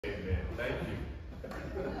Thank you.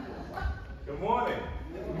 Good morning.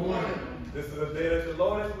 Good morning. This is a day that the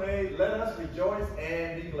Lord has made. Let us rejoice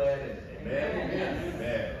and be glad in it. Amen. Amen.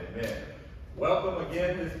 Amen. Amen. Welcome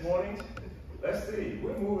again this morning. Let's see.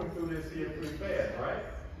 We're moving through this here pretty fast, right?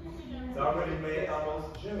 It's already May,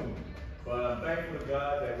 almost June. But I'm thankful to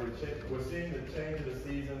God that we're seeing the change of the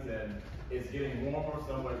seasons, and it's getting warmer.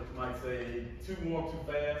 Somebody might say too warm, too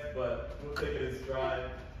fast, but we'll take it in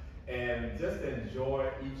stride and just enjoy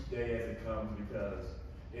each day as it comes, because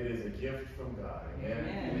it is a gift from God. Amen.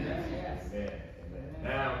 Amen. Yes. Amen. Amen.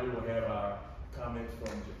 Now we will have our comments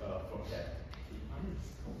from Kathy.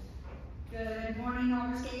 Good morning,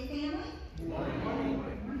 Aldersgate family. Good morning. Good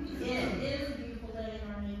morning. It is a beautiful day in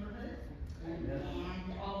our neighborhood.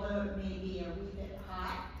 And although it may be a wee bit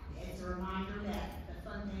hot, it's a reminder that the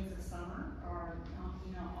fun days of summer are,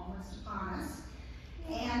 almost upon us.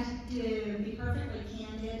 And to be perfectly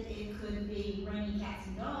candid, it could be raining cats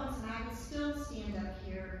and dogs, and I would still stand up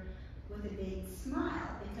here with a big smile,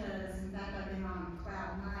 because in fact I've been on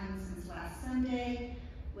cloud nine since last Sunday,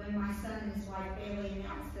 when my son and his wife Bailey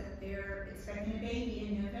announced that they're expecting a baby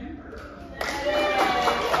in November.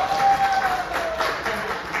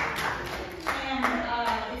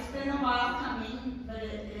 And it's been a while coming, but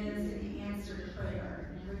it is an answer to prayer.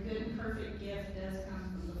 And every good and perfect gift does come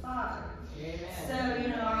from the Father. Amen. So,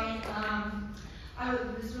 I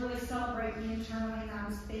was really celebrating internally, and I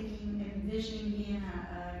was thinking, envisioning being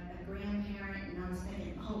a grandparent, and I was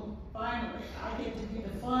thinking, oh, finally, I get to be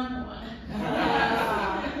the fun one.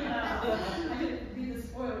 I get to be the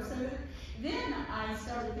spoiler. So then I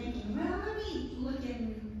started thinking, well, let me look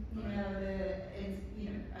in, I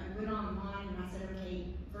went online and I said,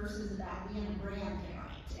 okay, verses about being a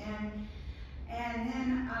grandparent. And then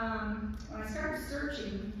when I started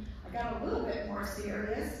searching, I got a little bit more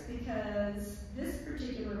serious, because this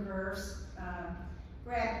particular verse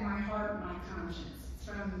grabbed my heart and my conscience. It's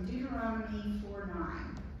from Deuteronomy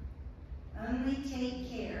 4:9. Only take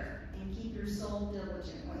care and keep your soul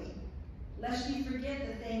diligently, lest you forget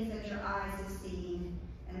the things that your eyes have seen,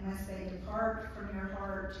 and lest they depart from your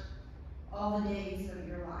heart all the days of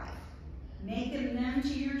your life. Make them known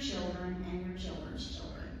to your children and your children's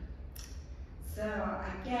children. So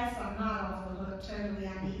I guess I'm not off the hook totally.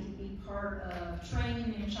 I need to be part of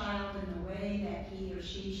training a child in the way that he or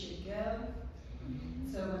she should go,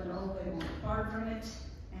 so when old they won't depart from it.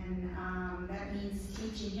 And that means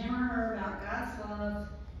teaching him or her about God's love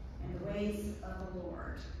and the ways of the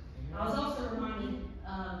Lord. I was also reminded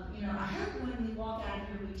of, I hope when we walk out of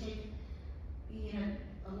here we take,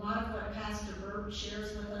 a lot of what Pastor Bert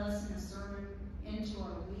shares with us in a sermon into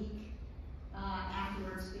our week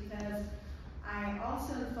afterwards, because I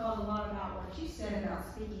also thought a lot about what you said about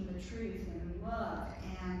speaking the truth in love,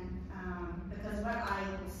 and because what I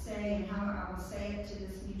will say and how I will say it to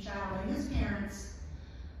this new child and his parents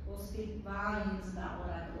will speak volumes about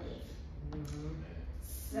what I believe.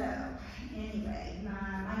 So, anyway,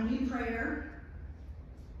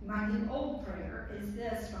 my new old prayer is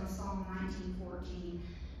this from Psalm 19:14.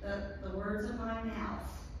 The words of my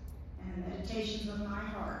mouth and the meditations of my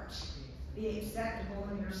heart be acceptable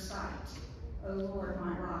in your sight, O Lord,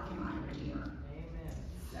 my rock and my redeemer. Amen.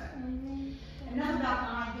 So, enough about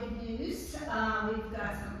my good news. We've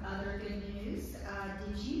got some other good news.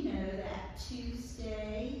 Did you know that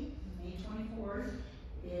Tuesday, May 24th,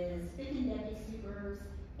 is Vic and Debbie Super's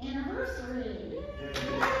anniversary?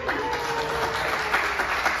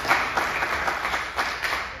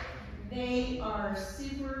 They are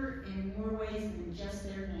super in more ways than just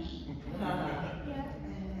their name.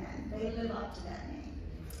 And they live up to that name.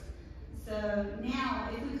 So now,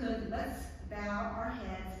 if we could, let's bow our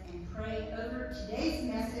heads and pray over today's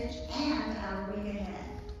message and our week ahead.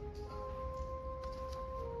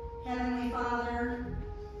 Heavenly Father,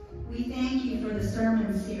 we thank you for the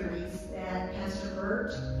sermon series that Pastor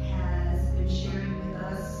Bert has been sharing with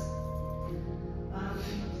us.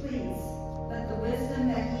 Please, let the wisdom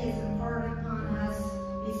that he has imparted upon us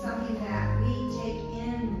be something that we take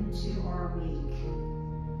into our week.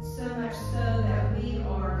 So much so that we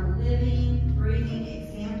are living, breathing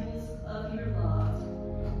examples of your love,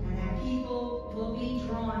 and that people will be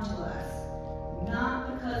drawn to us, not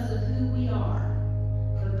because of who we are,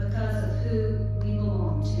 but because of who we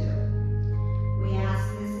belong to. We ask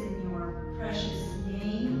this in your precious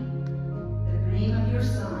name, the name of your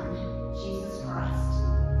Son, Jesus Christ.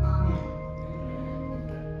 Amen.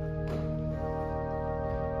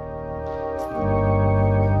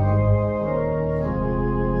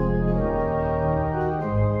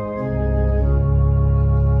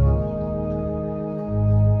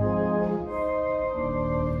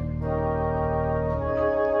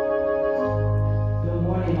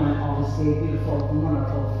 Aldersgate, beautiful,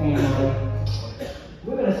 wonderful family.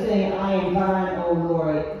 We're going to sing I Am Thine, O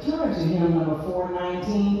Lord. Turn to hymn number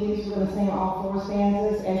 419, please. We're going to sing all four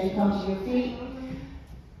stanzas as you come to your feet.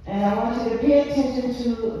 And I want you to pay attention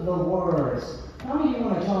to the words. How many of you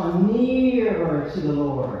want to draw nearer to the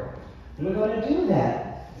Lord? We're going to do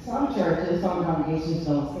that. Some churches, some congregations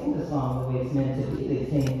don't sing the song the way it's meant to be. They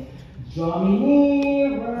sing, draw me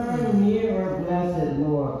nearer, nearer, blessed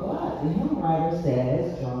Lord. But the hymn writer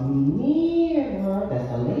says, draw me nearer, that's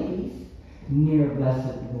the ladies, near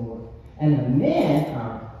blessed Lord. And the men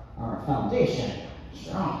are our foundation.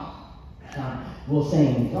 Strong. We'll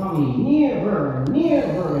sing, draw me nearer,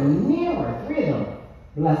 nearer, nearer. Three of them.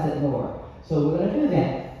 Blessed Lord. So we're going to do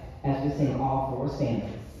that as we sing all four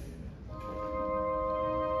stanzas.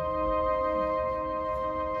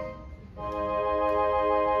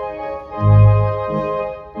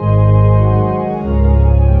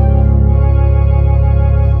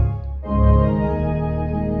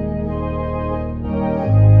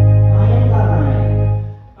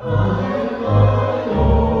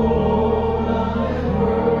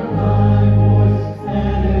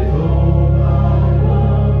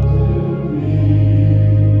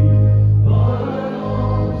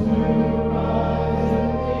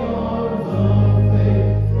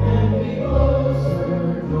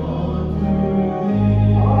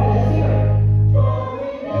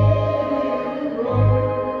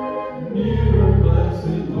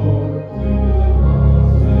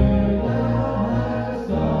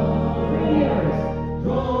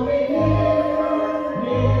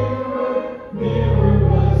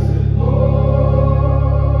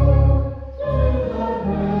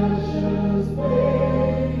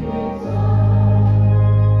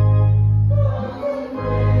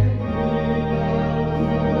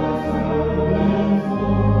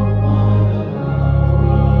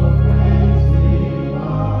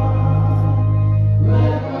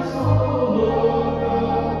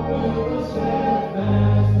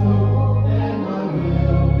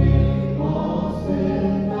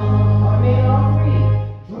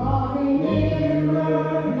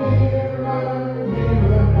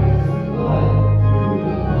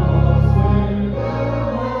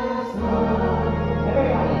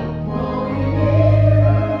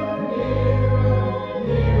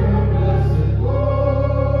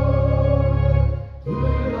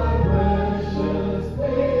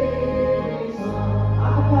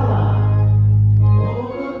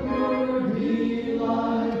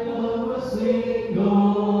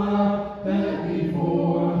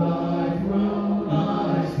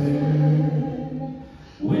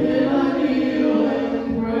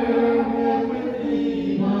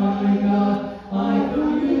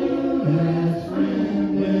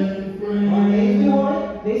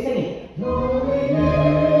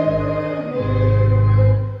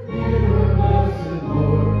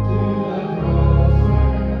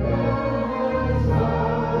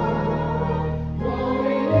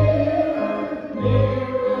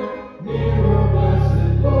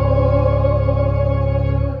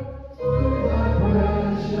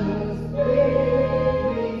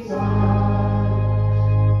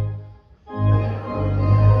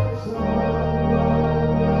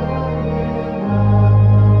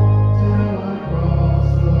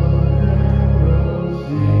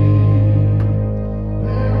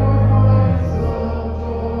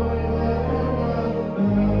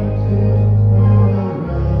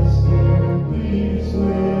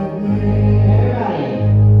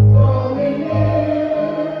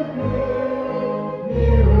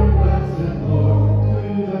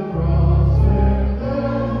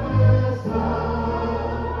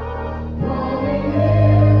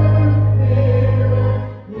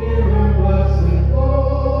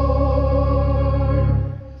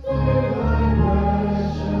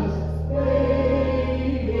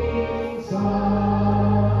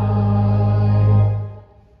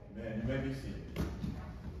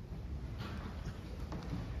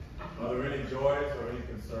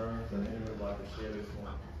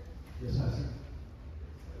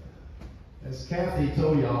 As Kathy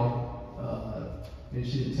told y'all, and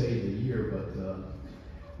she didn't tell you the year, but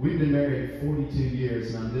we've been married 42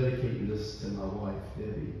 years, and I'm dedicating this to my wife,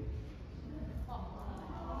 Debbie.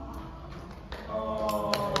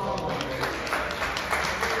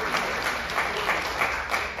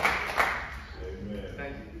 Amen.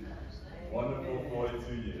 Thank you. Wonderful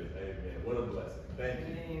 42 years. Amen. What a blessing. Thank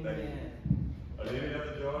you. Thank you. Are there any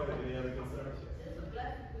other joy or any other concerns? It's a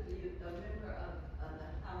blessing to be a member of the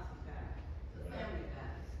house of God, the family of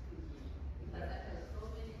God, because I have so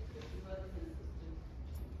many Christian brothers and sisters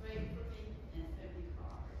praying for me and send me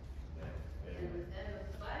cards. And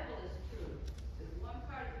the Bible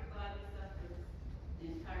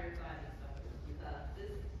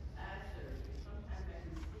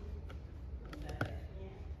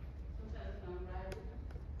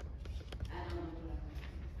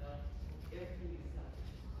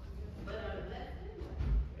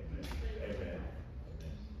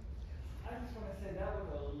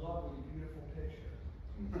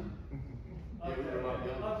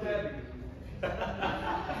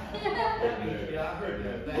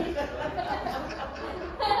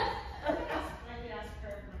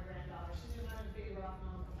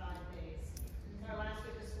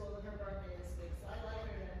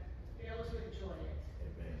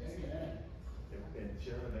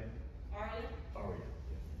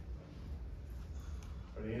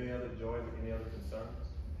other joys or any other concerns?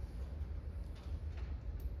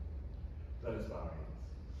 Let us bow our heads.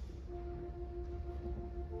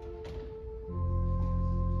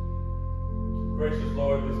 Gracious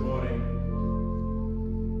Lord, this morning,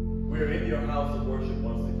 we are in your house of worship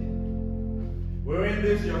once again. We're in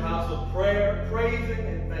this, your house of prayer, praising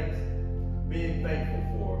and being thankful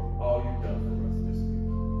for all you've done for us this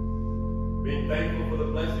week. Being thankful for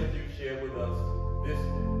the blessings you've shared with us this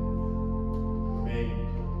day. Being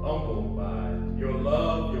humbled by your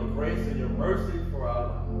love, your grace, and your mercy for our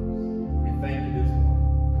lives. We thank you this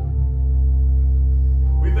morning.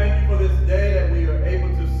 We thank you for this day that we are able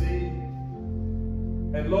to see.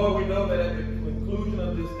 And Lord, we know that at the conclusion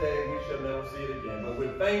of this day, we shall never see it again. But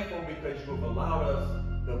we're thankful because you have allowed us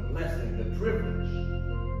the blessing, the privilege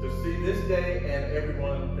to see this day and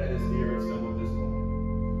everyone that is here assembled this morning.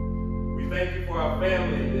 We thank you for our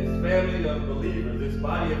family, this family of believers, this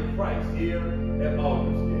body of Christ here at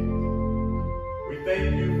Aldersgate. We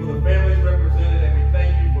thank you for the families represented, and we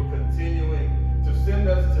thank you for continuing to send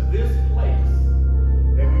us to this place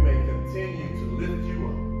that we may continue to lift you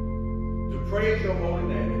up, to praise your holy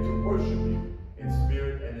name, and to worship you in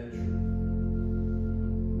spirit and in truth.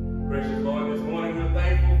 Gracious Lord, this morning we're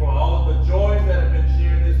thankful for all of the joys that have been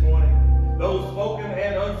shared this morning, those spoken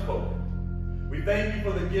and unspoken. We thank you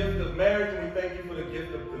for the gift of marriage, and we thank you for the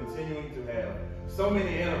gift of continuing to have so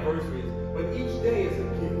many anniversaries, but each day is a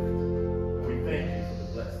gift. We thank you for the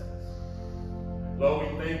blessings. Lord, we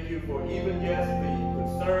thank you for even, yes, the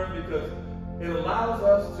concern, because it allows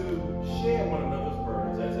us to share one another's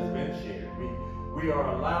burdens, as has been shared. We are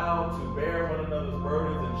allowed to bear one another's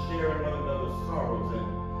burdens and share in one another's sorrows and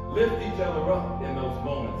lift each other up in those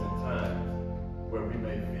moments and times where we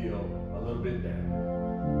may feel a little bit down.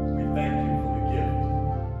 We thank you for the gift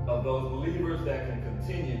of those believers that can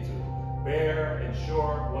continue to bear and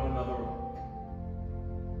shore one another up.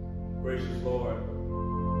 Gracious Lord,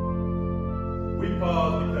 we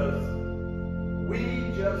pause because we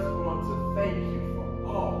just want to thank you for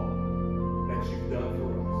all that you've done for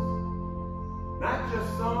us. Not just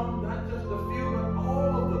some, not just a few, but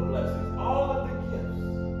all of the blessings, all of the gifts.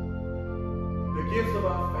 The gifts of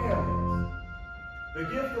our families, the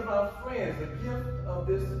gift of our friends, the gift of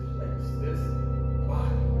this place, this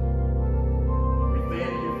body. We thank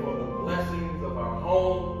you for the blessings of our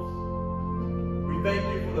homes. We thank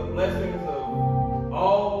you for the blessings of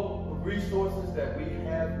all the resources that we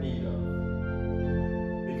have need of,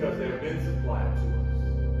 because they have been supplied to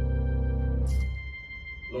us.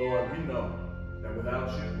 Lord, we know that without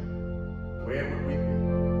you, where would we be?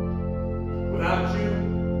 Without you,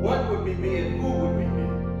 what would we be and who would we be?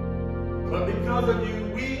 But because of you,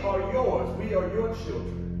 we are yours. We are your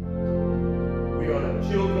children. We are the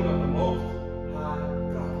children of the Most High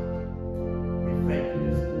God. We thank you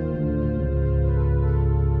this morning.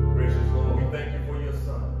 Gracious Lord, we thank you for your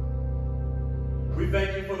Son. We thank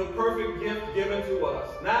you for the perfect gift given to us,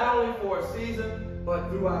 not only for a season, but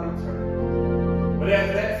throughout eternity. But as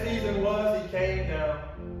that season was, he came down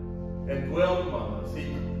and dwelled among us. He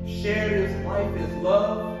shared his life, his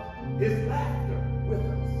love, his laughter with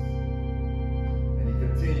us. And he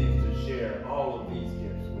continues to share all of these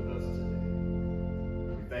gifts with us today.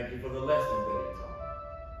 We thank you for the lessons that he taught.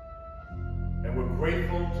 And we're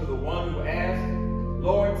grateful to the one who asked,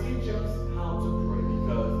 Lord, teach us how to pray,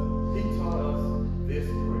 because he taught us this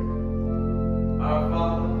prayer. Our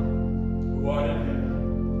Father, who art in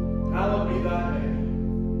heaven, hallowed be thy name.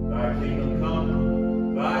 Thy kingdom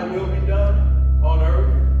come, thy will be done on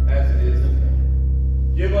earth as it is in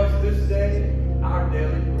heaven. Give us this day our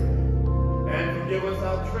daily bread, and forgive us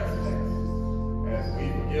our trespasses, as we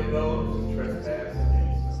forgive those who trespass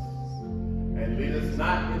against us. And lead us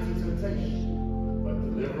not into temptation, but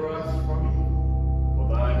deliver us from evil. For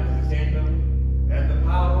thine is the kingdom, and the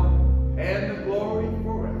power, and the glory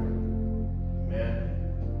forever. Amen.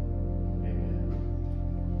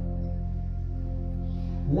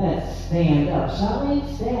 Let's stand up, shall we?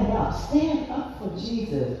 Stand up for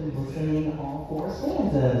Jesus. We will sing all four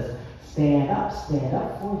stanzas. Stand up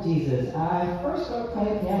for Jesus. I first started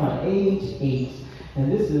playing piano at age 8,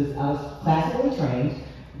 and I was classically trained,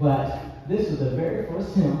 but this was the very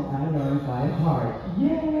first hymn I learned by heart.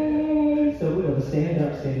 Yay! So we're going to stand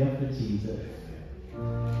up for Jesus.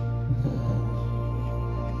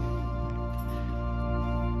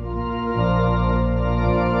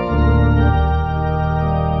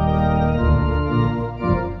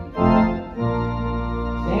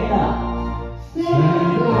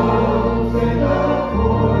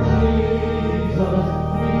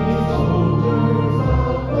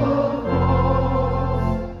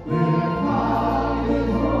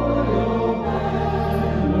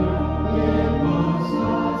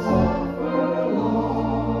 So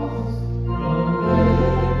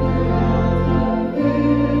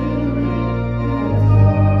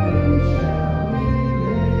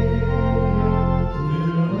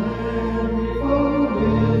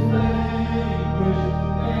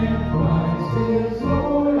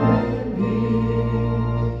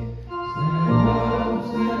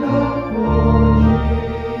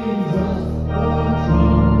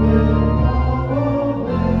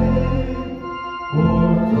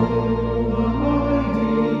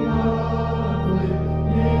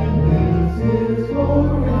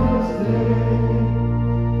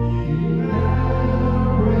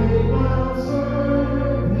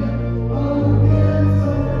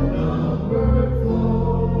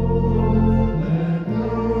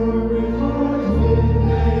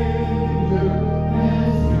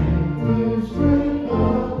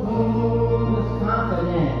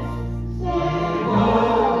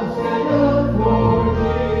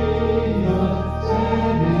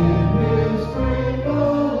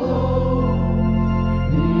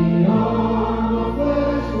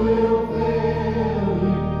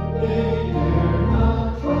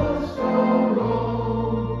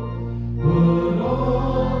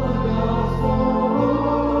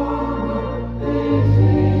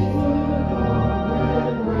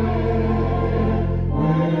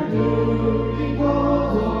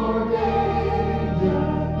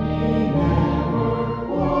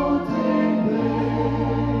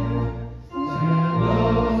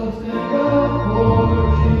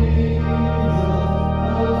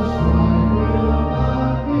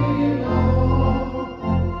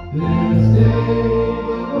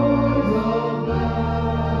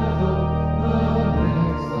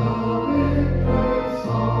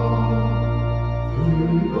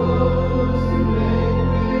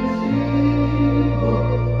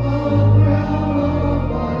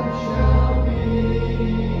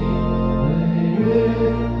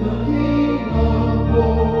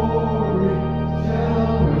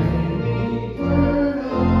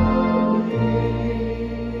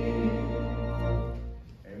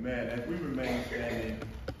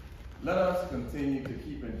let us continue to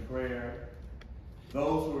keep in prayer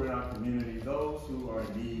those who are in our community, those who are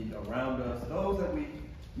in need around us, those that we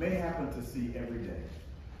may happen to see every day.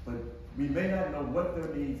 But we may not know what their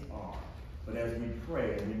needs are. But as we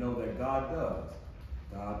pray and we know that God does,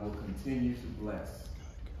 God will continue to bless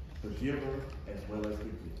the giver as well as the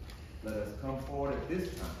giver. Let us come forward at this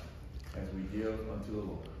time as we give unto the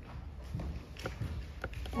Lord.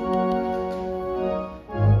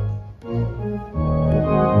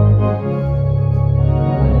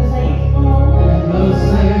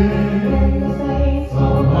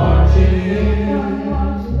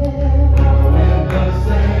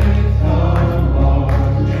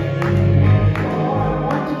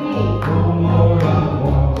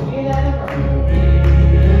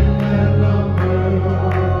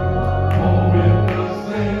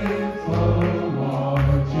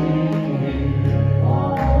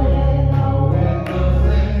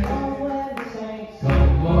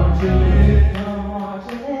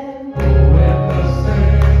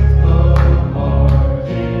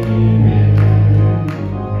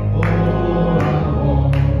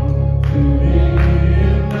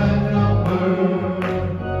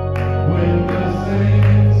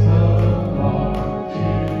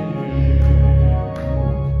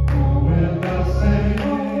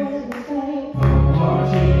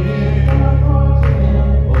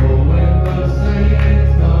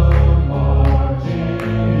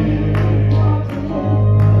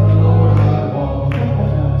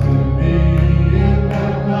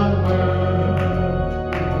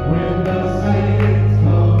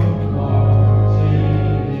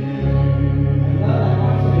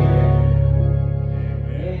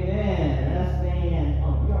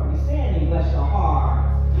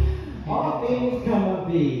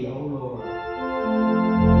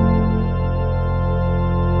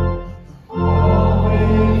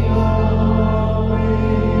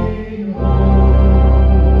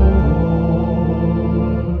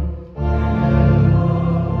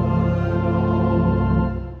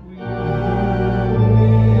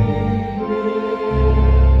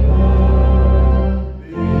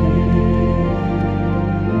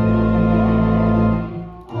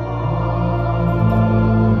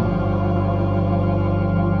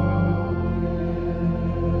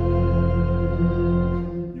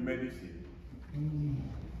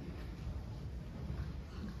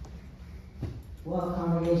 Well,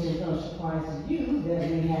 congregation, it's no surprise to you that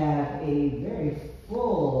we have a very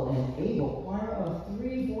full and able choir of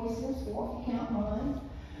 3 voices, 4 if you count mine.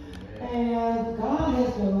 And God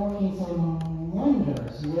has been working some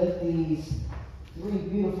wonders with these 3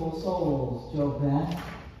 beautiful souls, Joe Beth,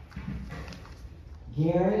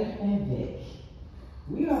 Gary, and Vic.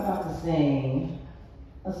 We are about to sing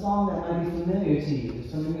a song that might be familiar to you.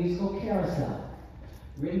 It's from the musical Carousel,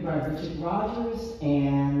 written by Richard Rogers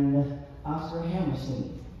and Oscar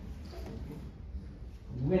Hammerstein.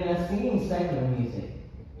 We're not singing secular music.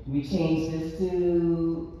 We changed this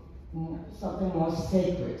to something more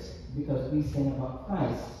sacred because we sing about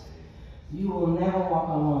Christ. You will never walk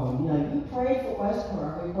alone. You know, you prayed for us for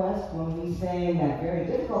our request when we sang that very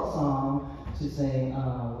difficult song to sing,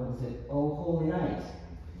 Oh Holy Night.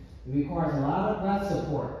 It requires a lot of breath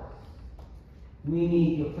support. We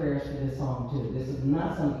need your prayers for this song too. This is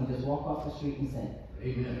not something you just walk off the street and sing.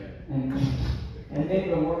 Amen. And they've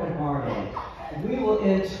been working hard on it. We will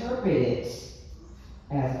interpret it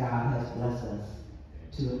as God has blessed us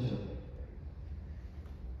to interpret.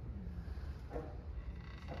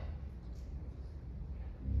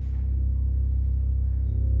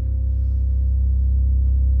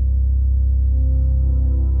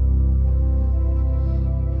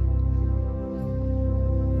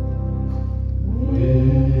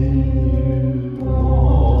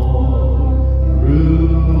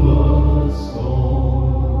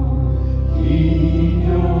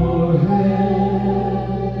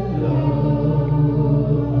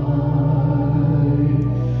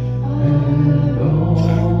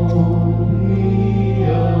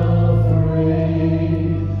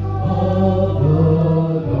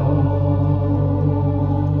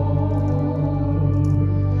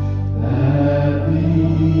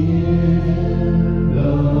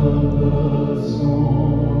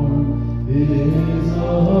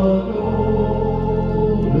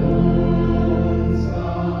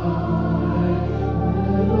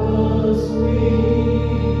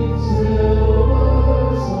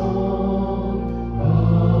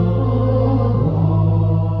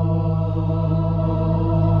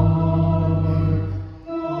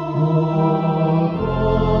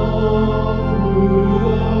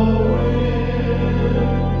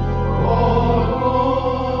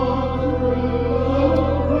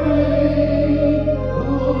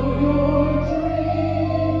 Oh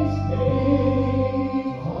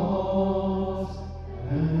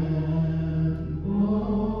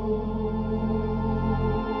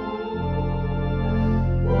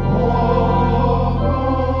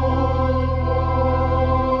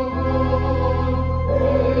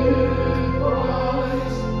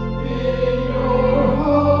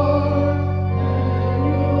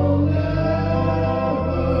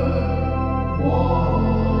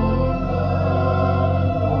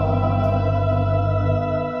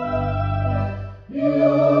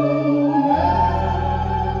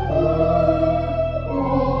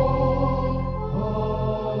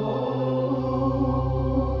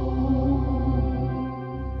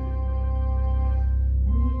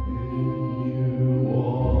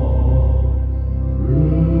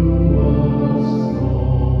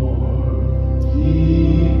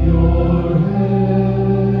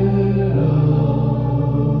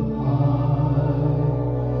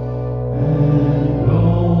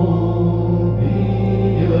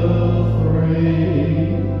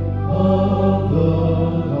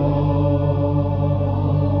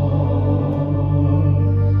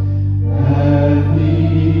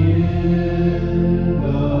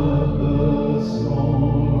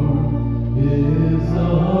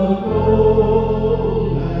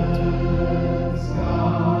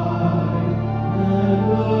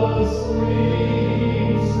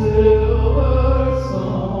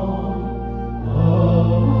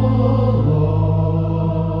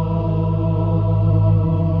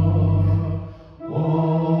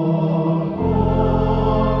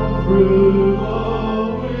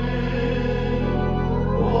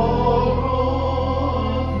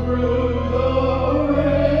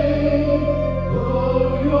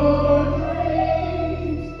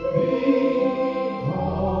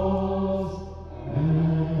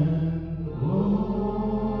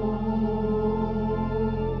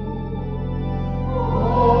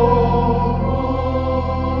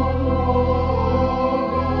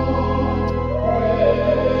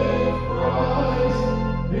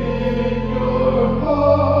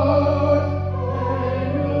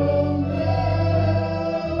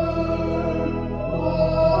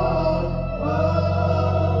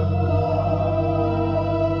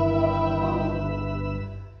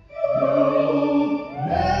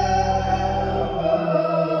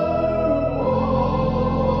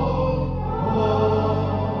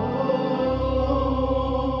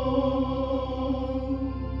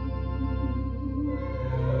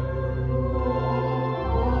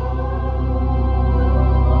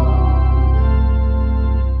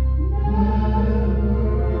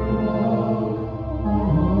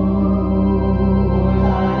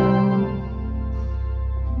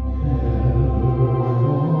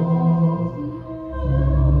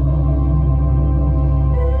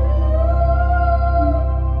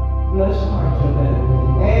feel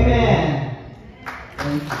better. Amen.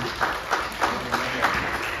 Thank you.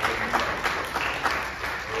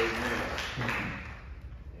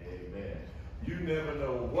 Amen. You never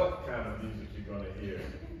know what kind of music you're going to hear.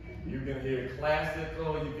 You can hear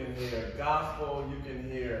classical, you can hear gospel, you can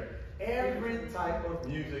hear every type of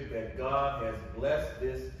music that God has blessed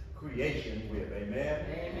this creation with. Amen?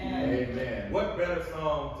 Amen. Amen. What better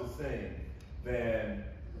song to sing than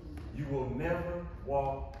 "You Will Never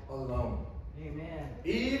Walk Alone"? Amen.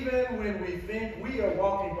 Even when we think we are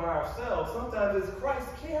walking by ourselves, sometimes it's Christ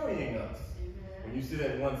carrying us. Amen. When you see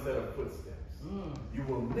that one set of footsteps, you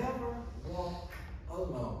will never walk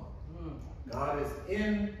alone. God is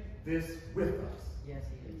in this with us. Yes,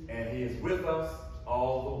 He is. And He is with us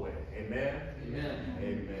all the way. Amen? Amen.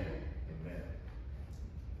 Amen. Amen.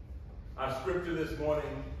 Our scripture this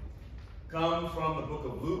morning comes from the book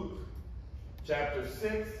of Luke, chapter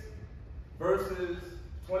 6, verses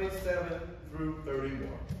 27 through 31.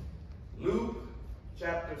 Luke,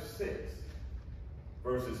 chapter 6,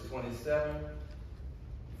 verses 27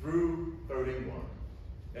 through 31.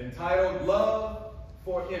 Entitled, Love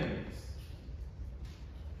for Enemies.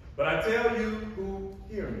 But I tell you who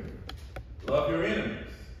hear me, love your enemies.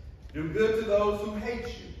 Do good to those who hate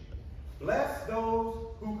you. Bless those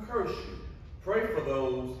who curse you. Pray for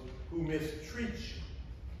those who mistreat you.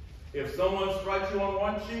 If someone strikes you on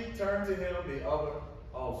one cheek, turn to him the other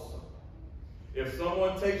also. If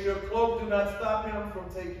someone takes your cloak, do not stop him from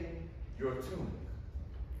taking your tunic.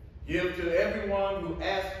 Give to everyone who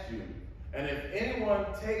asks you, and if anyone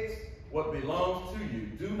takes what belongs to you,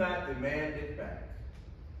 do not demand it back.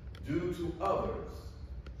 Do to others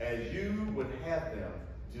as you would have them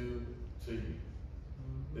do to you.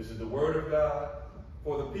 This is the word of God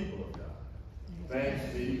for the people of God. Thanks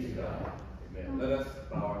be to God. Amen. Let us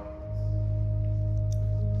bow our heads.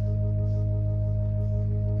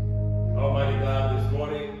 Almighty God, this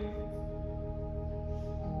morning,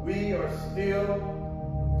 we are still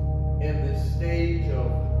in this stage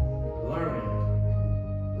of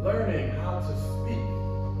learning how to speak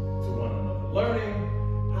to one another, learning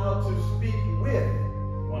how to speak with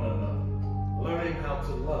one another, learning how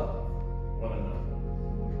to love one another.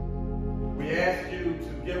 We ask you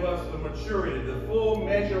to give us the maturity, the full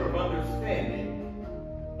measure of understanding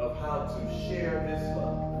of how to share this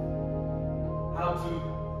love, how to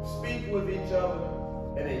speak with each other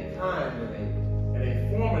in a kind and a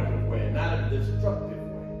formative way, not a destructive way.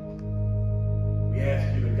 We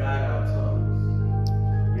ask you to guide our tongues.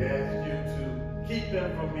 We ask you to keep them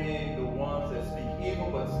from being the ones that speak evil,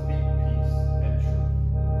 but speak peace and truth.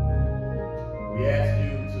 We ask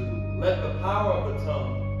you to let the power of the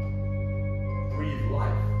tongue breathe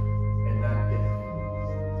life and not death.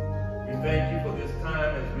 We thank you for this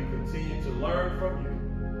time as we continue to learn from you,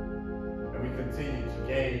 and we continue to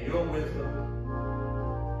gain your wisdom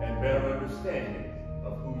and better understanding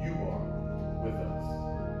of who you are with us.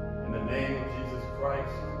 In the name of Jesus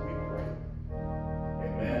Christ, we pray.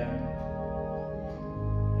 Amen.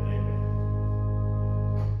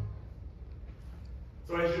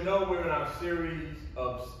 So as you know, we're in our series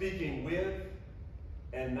of speaking with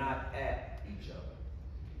and not at each other.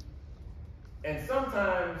 And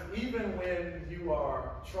sometimes, even when you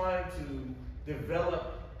are trying to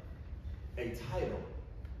develop a title,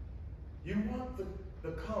 you want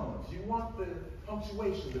the commas, you want the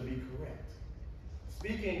punctuation to be correct.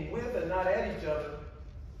 Speaking with and not at each other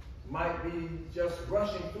might be just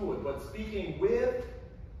rushing through it, but speaking with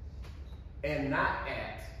and not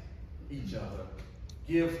at each other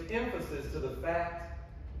gives emphasis to the fact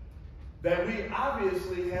that we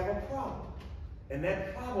obviously have a problem. And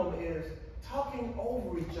that problem is talking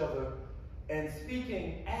over each other and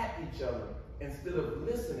speaking at each other instead of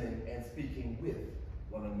listening and speaking with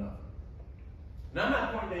one another. Now, I'm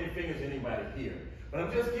not pointing any fingers at anybody here, but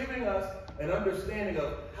I'm just giving us an understanding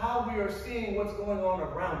of how we are seeing what's going on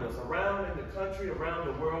around us, around in the country, around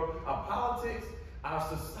the world, our politics, our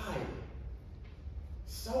society.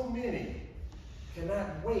 So many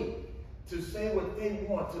cannot wait to say what they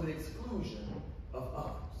want to the exclusion of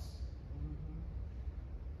others.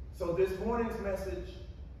 So this morning's message,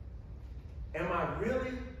 am I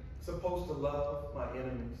really supposed to love my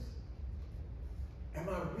enemies? Am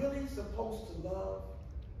I really supposed to love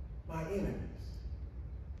my enemies?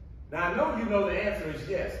 Now I know you know the answer is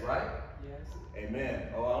yes, right? Yes. Amen.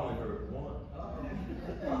 Oh, I only heard one.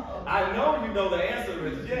 I know you know the answer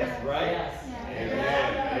is yes, right? Yes.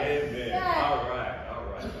 Amen. Amen. All right.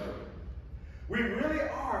 We really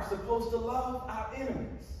are supposed to love our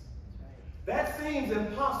enemies. That seems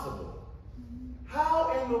impossible.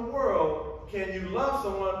 How in the world can you love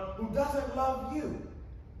someone who doesn't love you?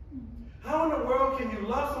 How in the world can you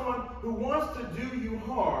love someone who wants to do you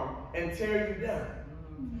harm and tear you down?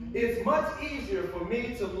 It's much easier for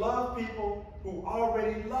me to love people who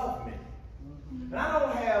already love me. And I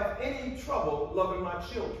don't have any trouble loving my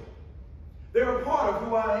children. They're a part of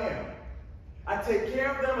who I am. I take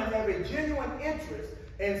care of them and have a genuine interest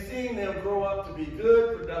in seeing them grow up to be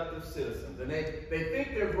good, productive citizens. And they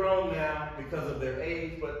think they're grown now because of their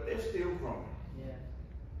age, but they're still growing. Yeah.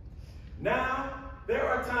 Now, there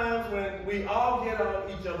are times when we all get on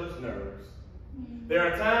each other's nerves.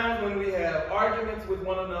 There are times when we have arguments with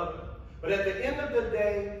one another. But at the end of the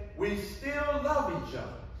day, we still love each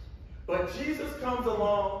other. But Jesus comes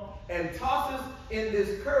along and tosses in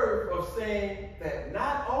this curve of saying that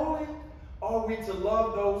not only are we to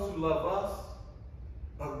love those who love us,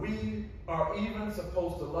 but we are even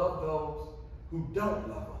supposed to love those who don't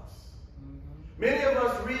love us. Many of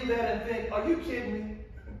us read that and think, are you kidding me?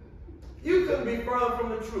 You couldn't be further from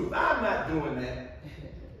the truth. I'm not doing that.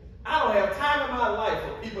 I don't have time in my life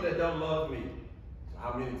for people that don't love me. So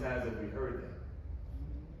how many times have we heard that?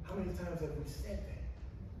 How many times have we said that?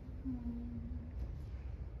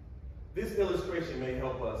 This illustration may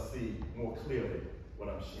help us see more clearly what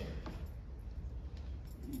I'm sharing.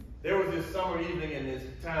 There was this summer evening in this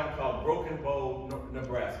town called Broken Bow,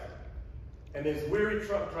 Nebraska. And this weary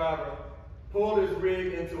truck driver pulled his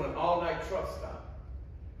rig into an all-night truck stop.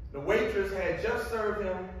 The waitress had just served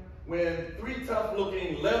him when three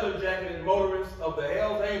tough-looking, leather-jacketed motorists of the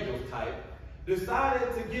Hells Angels type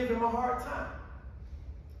decided to give him a hard time.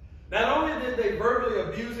 Not only did they verbally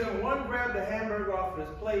abuse him, one grabbed a hamburger off his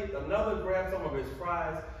plate, another grabbed some of his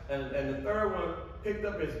fries, and the third one picked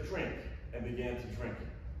up his drink and began to drink it.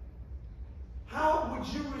 How would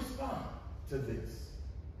you respond to this?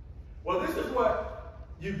 Well, this is what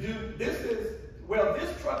you do. This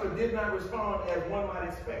trucker did not respond as one might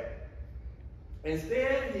expect.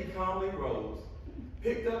 Instead, he calmly rose,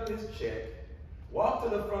 picked up his check, walked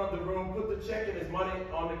to the front of the room, put the check and his money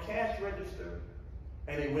on the cash register,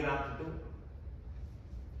 and he went out the door.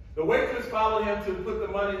 The waitress followed him to put the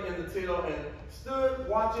money in the till and stood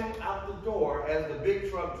watching out the door as the big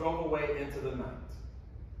truck drove away into the night.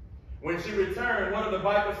 When she returned, one of the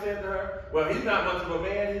bikers said to her, "Well, he's not much of a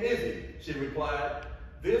man, is he?" She replied.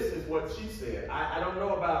 This is what she said. I don't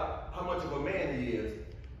know about how much of a man he is,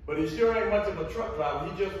 but he sure ain't much of a truck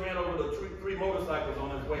driver. He just ran over the three motorcycles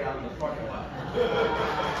on his way out in the parking lot.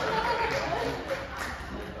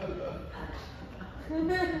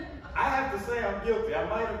 I have to say I'm guilty. I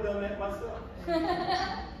might have done that myself.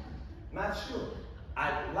 Not sure.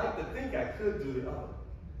 I'd like to think I could do the other,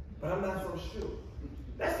 but I'm not so sure.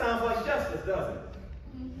 That sounds like justice, doesn't it?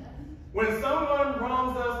 When someone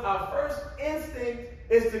wrongs us, our first instinct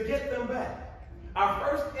is to get them back. Our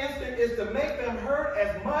first instinct is to make them hurt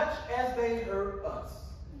as much as they hurt us.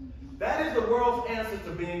 That is the world's answer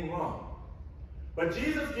to being wrong. But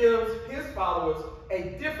Jesus gives his followers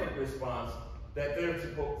a different response that they're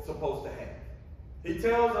supposed to have. He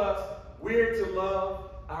tells us we're to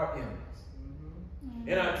love our enemies.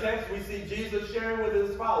 In our text, we see Jesus sharing with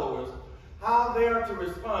his followers how they are to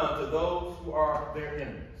respond to those who are their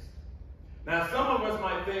enemies. Now, some of us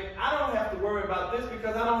might think, I don't have to worry about this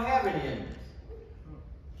because I don't have any enemies.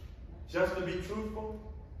 Just to be truthful,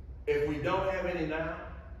 if we don't have any now,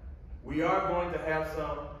 we are going to have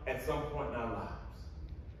some at some point in our lives.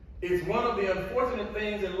 It's one of the unfortunate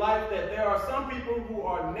things in life that there are some people who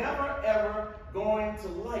are never, ever going to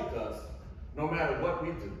like us, no matter what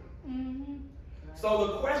we do. So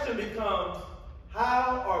the question becomes,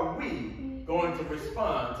 how are we going to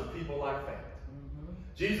respond to people like that?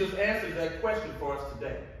 Jesus answers that question for us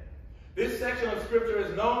today. This section of Scripture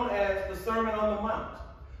is known as the Sermon on the Mount,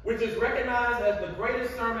 which is recognized as the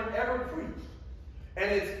greatest sermon ever preached.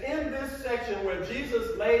 And it's in this section where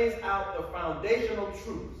Jesus lays out the foundational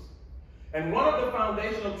truths. And one of the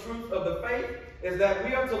foundational truths of the faith is that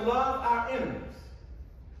we are to love our enemies.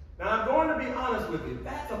 Now, I'm going to be honest with you.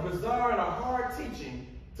 That's a bizarre and a hard teaching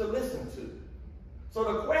to listen to. So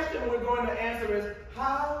the question we're going to answer is,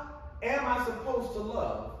 how am I supposed to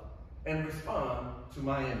love and respond to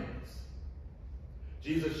my enemies?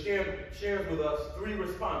 Jesus shares with us three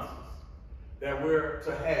responses that we're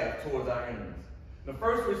to have towards our enemies. The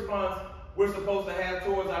first response we're supposed to have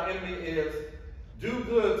towards our enemy is, do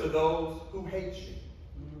good to those who hate you.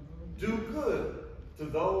 Do good to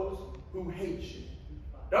those who hate you.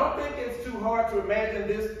 Don't think it's too hard to imagine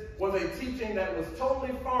this was a teaching that was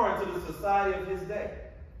totally foreign to the society of his day.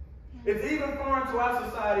 It's even foreign to our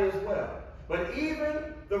society as well. But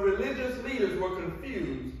even the religious leaders were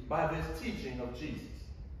confused by this teaching of Jesus.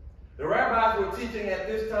 The rabbis were teaching at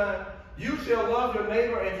this time, you shall love your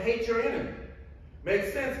neighbor and hate your enemy.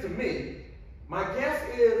 makes sense to me, my guess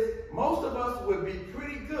is most of us would be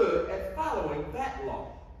pretty good at following that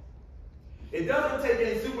law. It doesn't take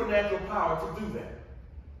any supernatural power to do that.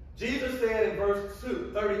 Jesus said in verse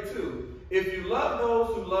 32, if you love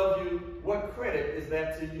those who love you, what credit is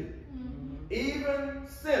that to you? Even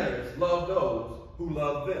sinners love those who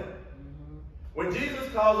love them. When Jesus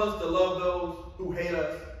calls us to love those who hate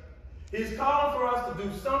us, he's calling for us to do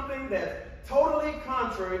something that's totally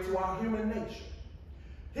contrary to our human nature.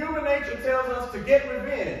 Human nature tells us to get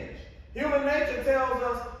revenge. Human nature tells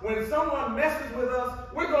us when someone messes with us,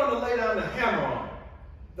 we're going to lay down the hammer on them.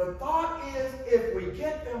 The thought is if we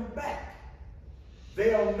get them back,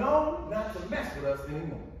 they'll know not to mess with us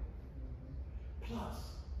anymore. Plus,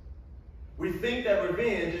 we think that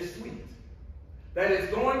revenge is sweet, that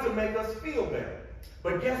it's going to make us feel better.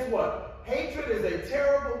 But guess what? Hatred is a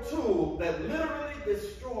terrible tool that literally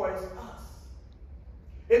destroys us.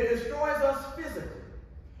 It destroys us physically.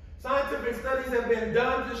 Scientific studies have been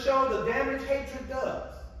done to show the damage hatred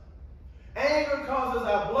does. Anger causes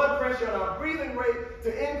our blood pressure and our breathing rate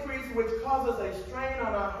to increase, which causes a strain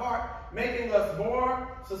on our heart, making us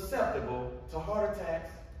more susceptible to heart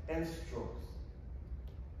attacks and strokes.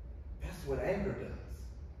 That's what anger does.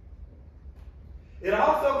 It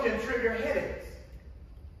also can trigger headaches.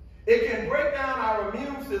 It can break down our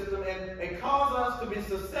immune system and cause us to be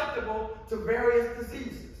susceptible to various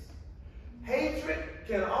diseases. Hatred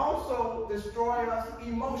can also destroy us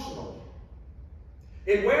emotionally.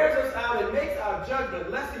 It wears us out. It makes our judgment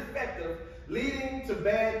less effective, leading to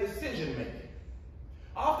bad decision making.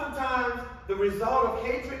 Oftentimes, the result of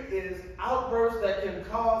hatred is outbursts that can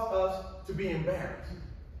cause us to be embarrassed.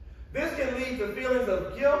 This can lead to feelings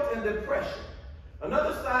of guilt and depression.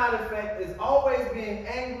 Another side effect is always being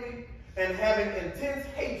angry and having intense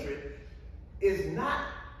hatred is not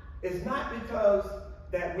because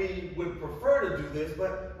that we would prefer to do this,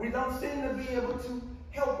 but we don't seem to be able to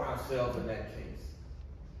help ourselves in that case.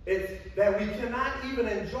 It's that we cannot even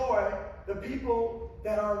enjoy the people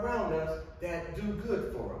that are around us that do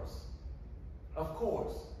good for us. Of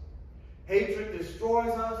course, hatred destroys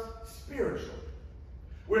us spiritually.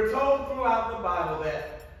 We're told throughout the Bible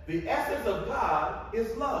that the essence of God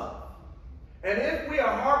is love. And if we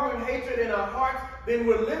are harboring hatred in our hearts, then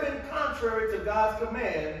we're living contrary to God's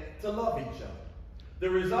command to love each other. The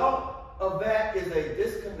result of that is a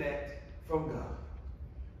disconnect from God.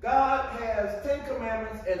 God has 10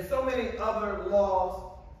 commandments and so many other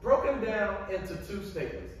laws broken down into 2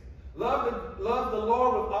 statements. Love the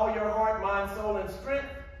Lord with all your heart, mind, soul, and strength,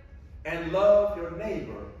 and love your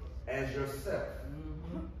neighbor as yourself.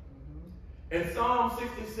 In Psalm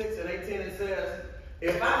 66 and 18 it says,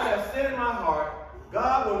 if I have sin in my heart,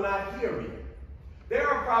 God will not hear me. There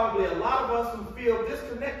are probably a lot of us who feel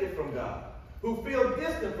disconnected from God, who feel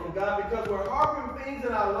distant from God because we're harboring things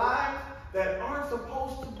in our lives that aren't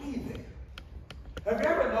supposed to be there. Have you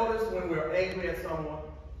ever noticed when we're angry at someone,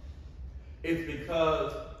 it's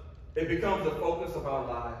because it becomes the focus of our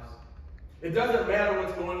lives? It doesn't matter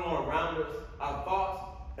what's going on around us. Our thoughts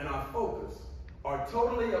and our focus are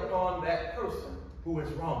totally upon that person who has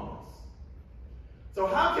wronged us. So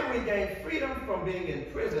how can we gain freedom from being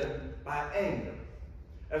imprisoned by anger?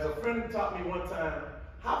 As a friend taught me one time,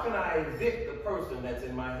 how can I evict the person that's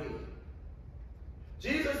in my head?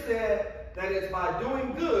 Jesus said that it's by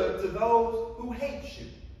doing good to those who hate you.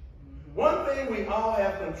 One thing we all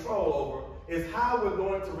have control over is how we're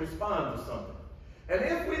going to respond to something. And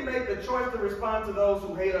if we make the choice to respond to those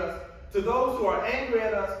who hate us, to those who are angry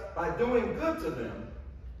at us by doing good to them,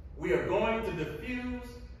 we are going to diffuse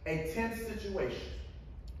a tense situation.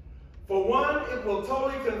 For one, it will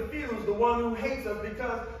totally confuse the one who hates us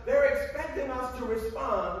because they're expecting us to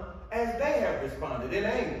respond as they have responded, in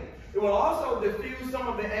anger. It will also diffuse some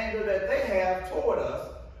of the anger that they have toward us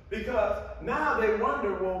because now they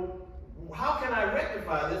wonder, well, how can I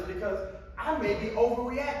rectify this because I may be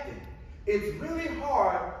overreacting. It's really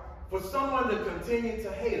hard for someone to continue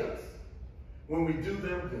to hate us when we do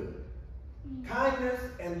them good. Kindness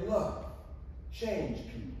and love change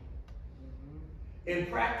people. In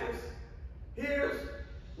practice, here's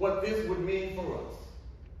what this would mean for us.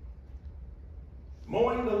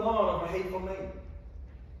 Mowing the lawn of a hateful neighbor.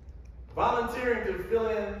 Volunteering to fill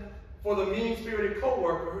in for the mean-spirited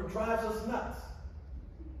coworker who drives us nuts.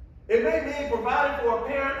 It may mean providing for a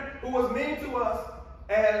parent who was mean to us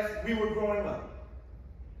as we were growing up.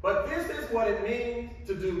 But this is what it means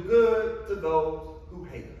to do good to those who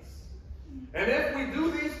hate us. And if we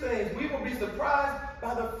do these things, we will be surprised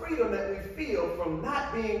by the freedom that we feel from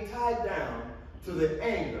not being tied down to the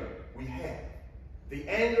anger we have. The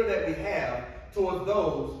anger that we have towards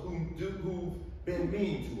those who've been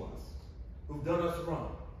mean to us, who've done us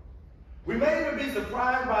wrong. We may even be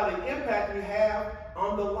surprised by the impact we have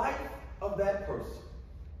on the life of that person.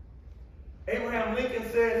 Abraham Lincoln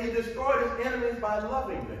said he destroyed his enemies by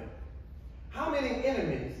loving them. How many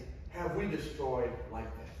enemies have we destroyed like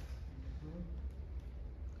that?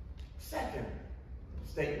 Second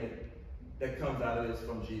statement that comes out of this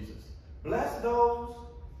from Jesus. Bless those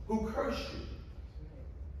who curse you.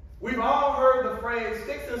 We've all heard the phrase,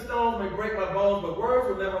 sticks and stones may break my bones, but words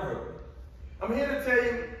will never hurt me. I'm here to tell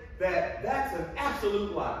you that that's an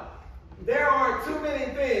absolute lie. There are too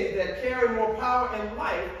many things that carry more power in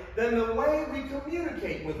life than the way we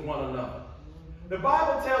communicate with one another. The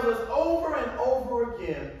Bible tells us over and over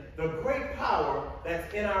again the great power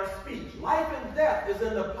that's in our speech. Life and death is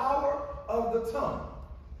in the power of the tongue.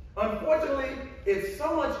 Unfortunately, it's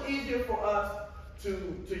so much easier for us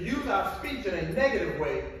to use our speech in a negative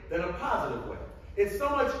way than a positive way. It's so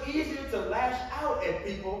much easier to lash out at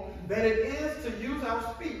people than it is to use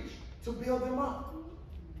our speech to build them up.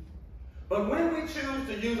 But when we choose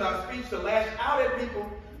to use our speech to lash out at people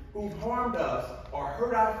who've harmed us or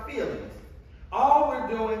hurt our feelings, all we're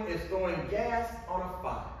doing is throwing gas on a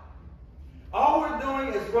fire. All we're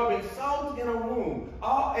doing is rubbing salt in a wound.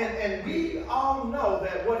 And we all know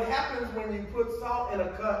that what happens when you put salt in a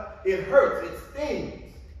cut, it hurts, it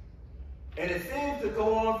stings. And it seems to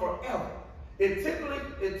go on forever. It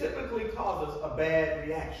typically causes a bad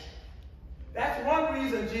reaction. That's one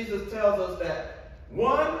reason Jesus tells us that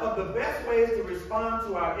one of the best ways to respond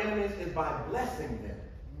to our enemies is by blessing them.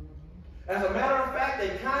 As a matter of fact,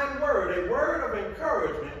 a kind word, a word of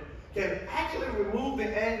encouragement, can actually remove the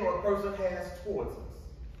anger a person has towards us.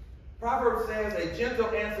 Proverbs says, a gentle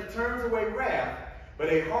answer turns away wrath, but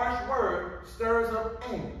a harsh word stirs up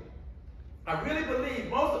anger. I really believe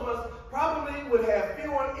most of us probably would have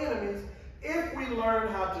fewer enemies if we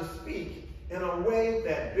learned how to speak in a way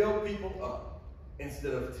that built people up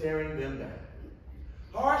instead of tearing them down.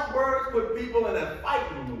 Harsh words put people in a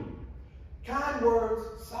fighting mood. Kind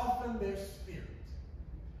words soften their spirit.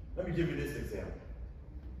 Let me give you this example.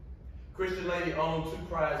 Christian lady owned 2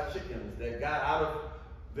 prize chickens that got out of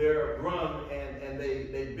their run and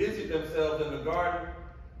they busied themselves in the garden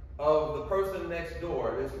of the person next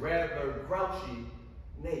door, this rather grouchy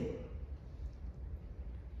neighbor.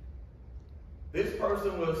 This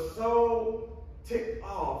person was so ticked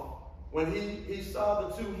off when he saw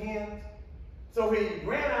the 2 hens, so he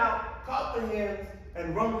ran out, caught the hens,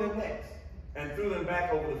 and wrung their necks and threw them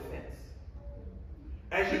back over the fence.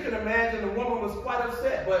 As you can imagine, the woman was quite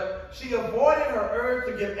upset, but she avoided her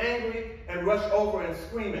urge to get angry and rush over and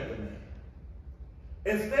scream at the man.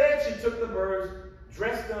 Instead, she took the birds,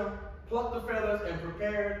 dressed them, plucked the feathers, and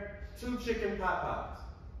prepared 2 chicken pot pies.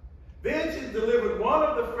 Then she delivered one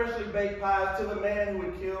of the freshly baked pies to the man who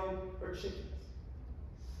had killed her chickens.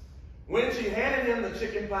 When she handed him the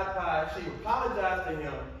chicken pot pie, she apologized to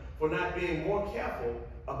him for not being more careful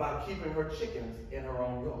about keeping her chickens in her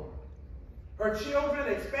own yard. Her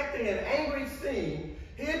children, expecting an angry scene,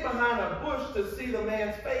 hid behind a bush to see the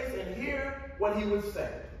man's face and hear what he would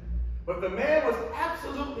say. But the man was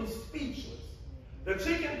absolutely speechless. The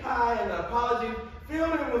chicken pie and the apology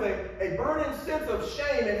filled him with a burning sense of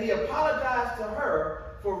shame, and he apologized to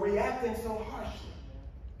her for reacting so harshly.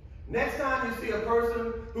 Next time you see a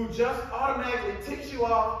person who just automatically ticks you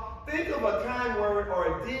off, think of a kind word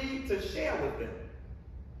or a deed to share with them.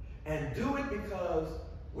 And do it because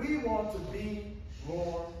we want to be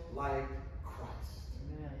more like Christ.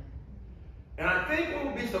 Amen. And I think we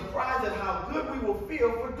will be surprised at how good we will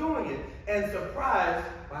feel for doing it, and surprised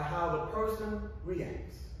by how the person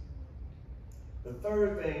reacts. The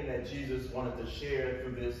third thing that Jesus wanted to share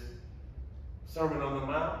through this Sermon on the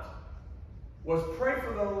Mount was pray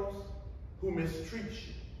for those who mistreat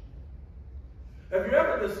you. Have you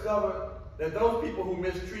ever discovered that those people who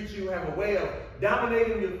mistreat you have a way of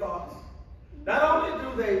dominating your thoughts? Not only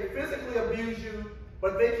do they physically abuse you,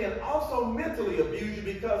 but they can also mentally abuse you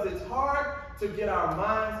because it's hard to get our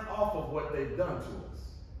minds off of what they've done to us.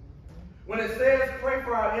 When it says pray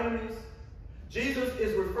for our enemies, Jesus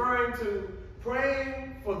is referring to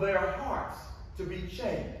praying for their hearts to be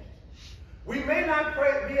changed. We may not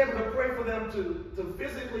be able to pray for them to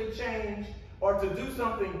physically change or to do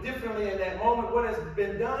something differently in that moment. What has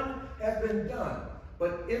been done has been done.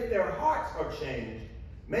 But if their hearts are changed,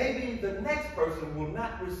 maybe the next person will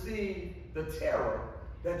not receive the terror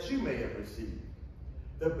that you may have received.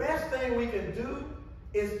 The best thing we can do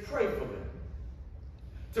is pray for them.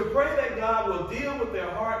 To pray that God will deal with their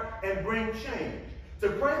heart and bring change. To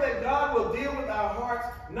pray that God will deal with our hearts,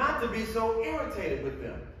 not to be so irritated with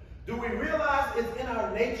them. Do we realize it's in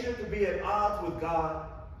our nature to be at odds with God?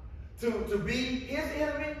 To be his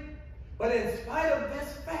enemy? But in spite of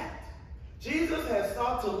this fact, Jesus has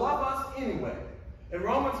sought to love us anyway. In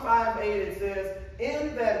Romans 5:8 it says,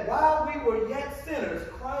 in that while we were yet sinners,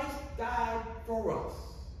 Christ died for us.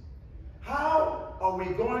 How are we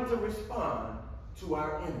going to respond to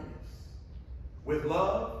our enemies? With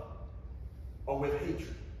love or with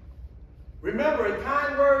hatred? Remember, a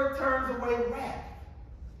kind word turns away wrath.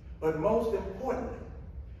 But most importantly,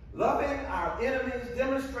 loving our enemies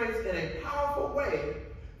demonstrates in a powerful way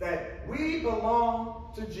that we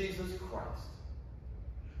belong to Jesus Christ.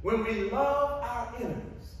 When we love our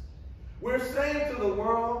enemies, we're saying to the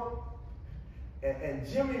world, and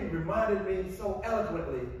Jimmy reminded me so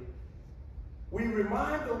eloquently, we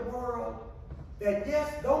remind the world that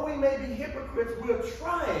yes, though we may be hypocrites, we're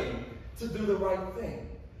trying to do the right thing.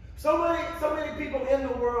 So many people in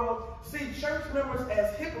the world see church members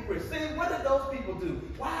as hypocrites. See, what did those people do?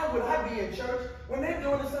 Why would I be in church when they're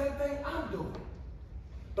doing the same thing I'm doing?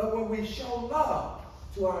 But when we show love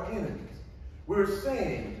to our enemies, we're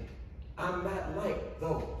saying, I'm not like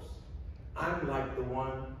those. I'm like the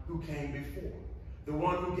one who came before, the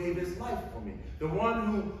one who gave his life for me, the one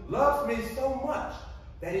who loves me so much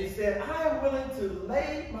that he said, I am willing to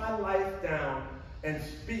lay my life down and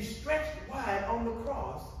be stretched wide on the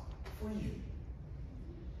cross for you.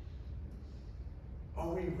 Are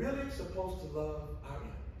we really supposed to love our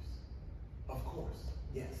enemies? Of course,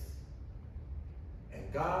 yes. And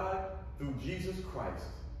God, through Jesus Christ,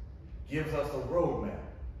 gives us a roadmap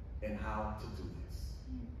in how to do this.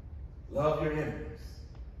 Love your enemies.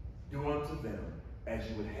 Do unto them as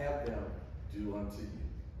you would have them do unto you.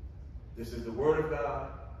 This is the word of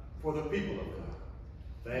God for the people of God.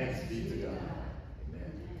 Thanks be to God.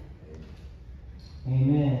 Amen.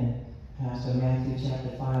 Amen. Pastor Matthew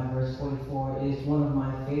chapter 5, verse 44 is one of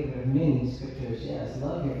my favorite of many scriptures. Yes,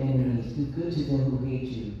 love your enemies. Do good to them who hate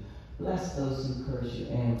you. Bless those who curse you.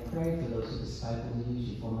 And pray for those who despitefully use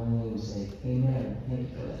you for my name's sake. Amen. Thank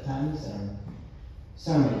you for that time to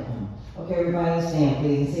sermon. Okay, everybody stand,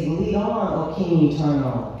 please, and sing, Lead On, O King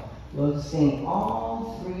Eternal. We'll sing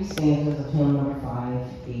all three stanzas of hymn number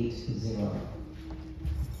 580.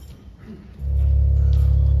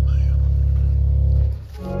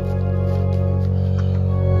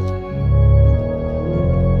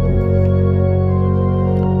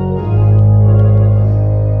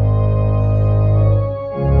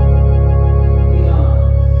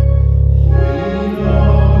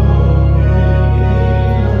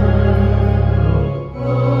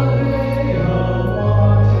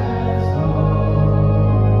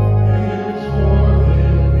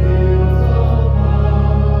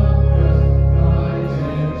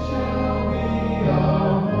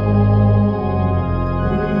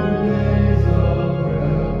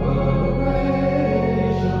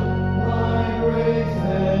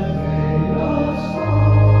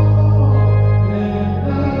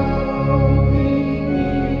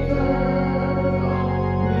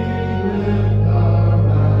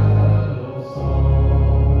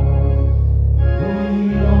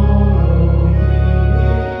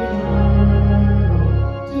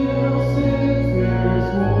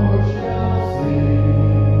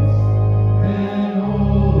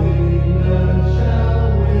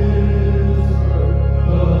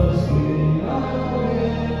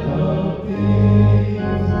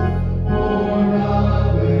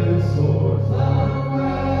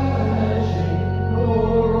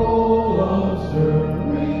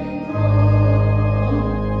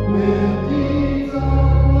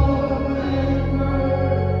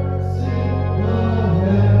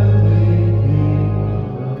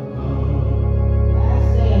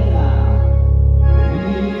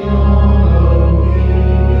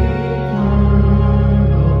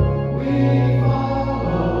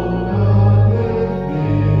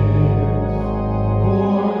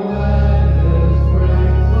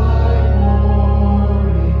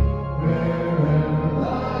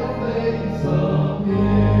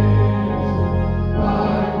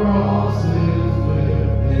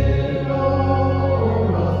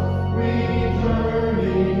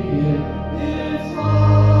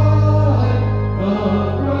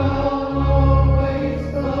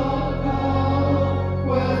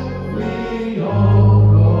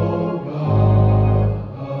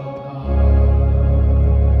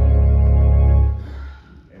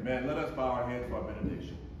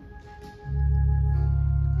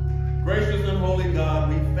 Gracious and holy God,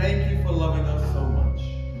 we thank you for loving us so much.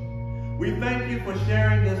 We thank you for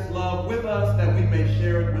sharing this love with us that we may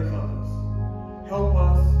share it with others. Help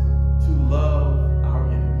us to love our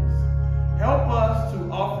enemies. Help us to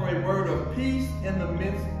offer a word of peace in the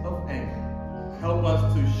midst of anger. Help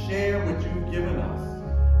us to share what you've given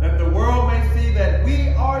us. that the world may see that we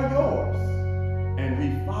are yours, and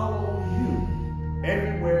we follow you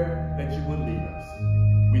everywhere that you would lead us.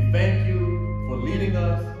 We thank you for leading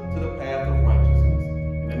us to the path of righteousness.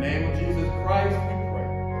 In the name of Jesus Christ, we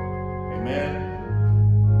pray. Amen.